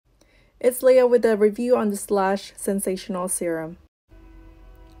It's Leah with a review on this Lash Sensational serum.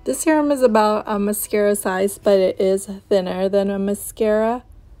 This serum is about a mascara size, but it is thinner than a mascara.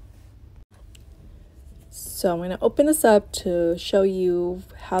 So I'm going to open this up to show you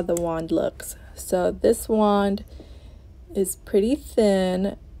how the wand looks. So this wand is pretty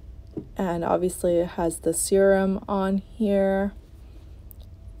thin, and obviously it has the serum on here.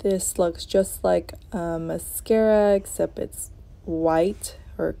 This looks just like a mascara, except it's white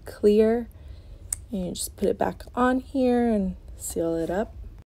or clear. And you just put it back on here and seal it up.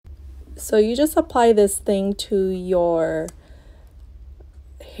 So you just apply this thing to your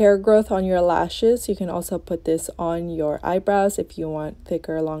hair growth on your lashes. You can also put this on your eyebrows if you want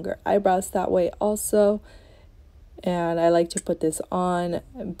thicker, longer eyebrows that way also. And I like to put this on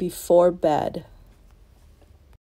before bed.